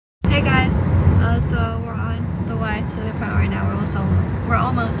way to the appointment right now. We're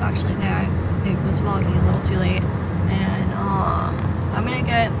almost actually there. It was vlogging a little too late, and I'm gonna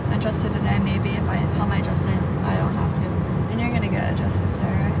get adjusted today. Maybe if I have my adjusted, I don't have to. And you're gonna get adjusted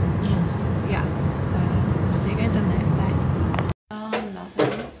today, right? Yes. Yeah. So I'll see you guys in there. Bye.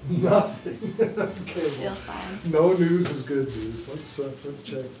 Nothing. Nothing. Okay. Feels fine. No news is good news. Let's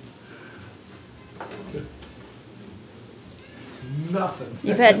check. Nothing.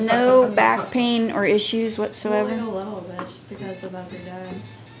 You've had no back pain or issues whatsoever? Only a little bit, just because of every day.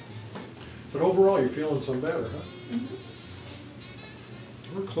 But overall, you're feeling some better, huh? Mm-hmm.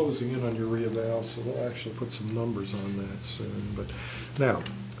 We're closing in on your reeval, so we'll actually put some numbers on that soon. But now,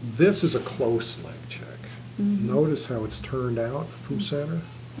 this is a close leg check. Mm-hmm. Notice how it's turned out from center?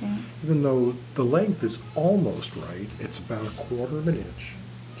 Yeah. Even though the length is almost right, it's about 1/4 of an inch.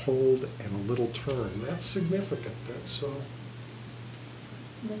 Hold and a little turn. That's significant. That's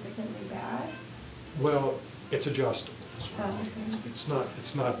Significantly bad? well, it's adjustable. Oh, okay.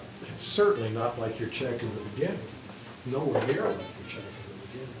 It's certainly not like your check in the beginning. Nowhere near like your check in the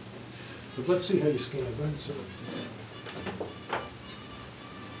beginning. But let's see how you scan it. Go ahead and sit up.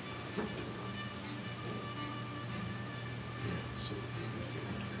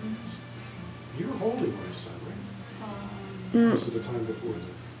 You were holding last time, right? Most of the time before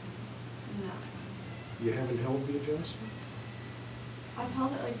that. No. You haven't held the adjustment? I've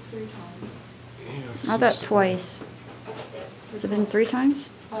held it like 3 times. Yeah. How about twice? Has it been 3 times?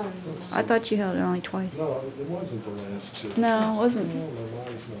 Let's I see. thought you held it only twice. No, it wasn't the last 2. No, it wasn't. No, my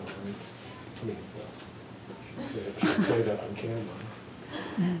mind's not right. I mean, well, I should say that on camera.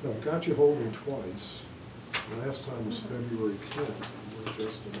 No, I got you holding twice. Last time was February 10th. And we're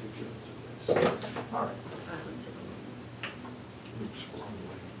adjusting again today. So, all right. Oops, wrong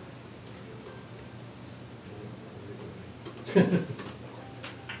way.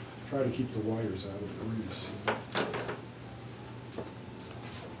 Try to keep the wires out of the grease.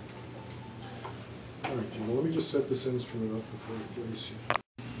 All right, Jenna, let me just set this instrument up before I place you.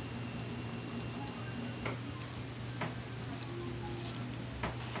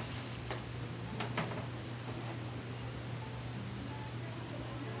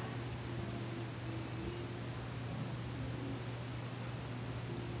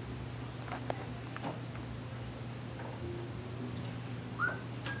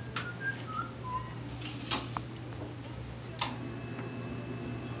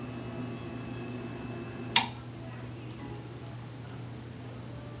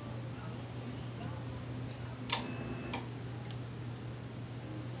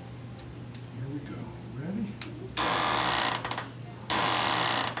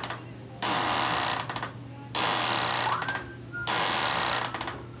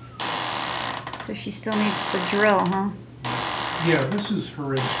 So she still needs the drill, huh? Yeah, this is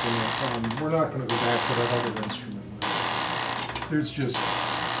her instrument. We're not going to go back to that other instrument. There's just,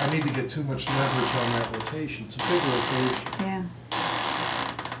 I need to get too much leverage on that rotation. It's a big rotation. Yeah.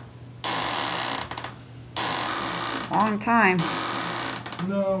 Long time.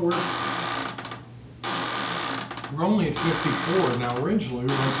 No, we're only at 54 now. Originally,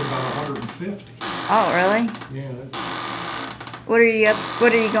 we went to about 150. Oh, really? Yeah. What are you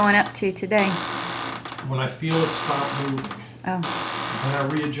going up to today? When I feel it stop moving. Oh. Then I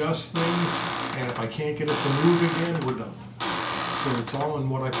readjust things, and if I can't get it to move again, we're done. So it's all in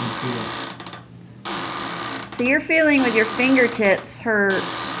what I can feel. So you're feeling with your fingertips her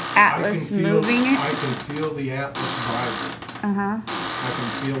atlas moving it? I can feel the atlas vibrate. Uh-huh. I can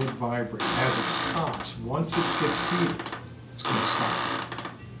feel it vibrate. As it stops, once it gets seated, it's going to stop.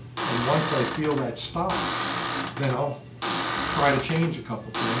 And once I feel that stop, then I'll try to change a couple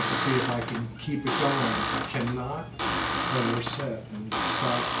things to see if I can keep it going. If I cannot, then we're set and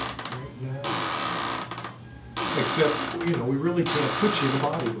stop right now. Except, you know, we really can't put you in a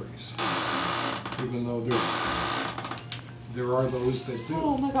body brace, even though there are those that do.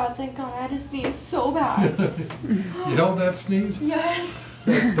 Oh my god, thank god, I had to sneeze so bad. You held that sneeze? Yes.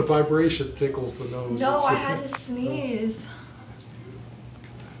 The vibration tickles the nose. No, It's- I had to sneeze. That's beautiful.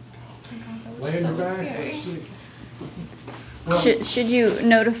 Oh my god, that was Lay on so your back, scary. let's see. Well, Should you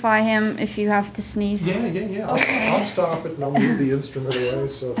notify him if you have to sneeze? yeah. Okay. I'll stop it and I'll move the instrument away.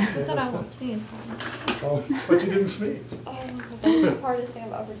 So. I thought I won't sneeze then. Oh, but you didn't sneeze. Oh my god, that was the hardest thing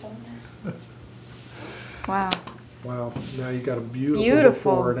I've ever done. Wow. Wow. Now you got a beautiful,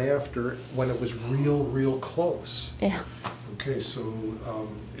 Beautiful. before and after when it was real close. Yeah. Okay, so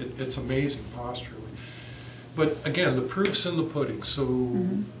it's amazing posturally. But again, the proof's in the pudding. So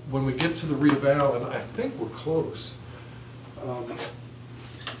when we get to the reeval, and I think we're close.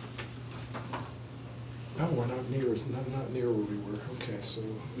 No, we're not near where we were. Okay, so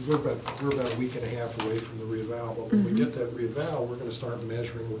we're about a week and a half away from the reeval. But when we get that reeval, we're going to start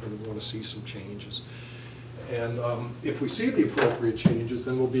measuring. We're going to want to see some changes. And if we see the appropriate changes,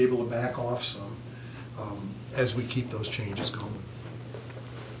 then we'll be able to back off some as we keep those changes going.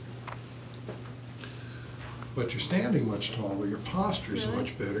 But you're standing much taller, your posture is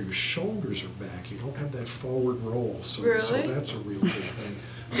much better, your shoulders are back, you don't have that forward roll, so that's a real good thing.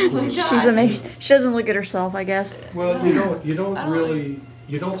 Of course, She's amazing. She doesn't look at herself, I guess. well,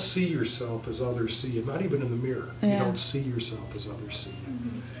 you don't see yourself as others see you, not even in the mirror. Yeah. You don't see yourself as others see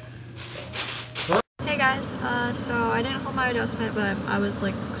you. Hey guys, so I didn't hold my adjustment, but I was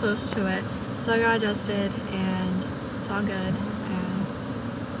like close to it. So I got adjusted and it's all good. And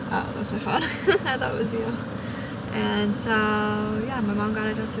oh, that's my phone. I thought it was you. And so yeah, my mom got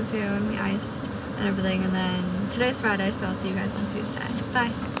adjusted too, and we iced and everything. And then today's Friday, so I'll see you guys on Tuesday.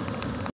 Bye.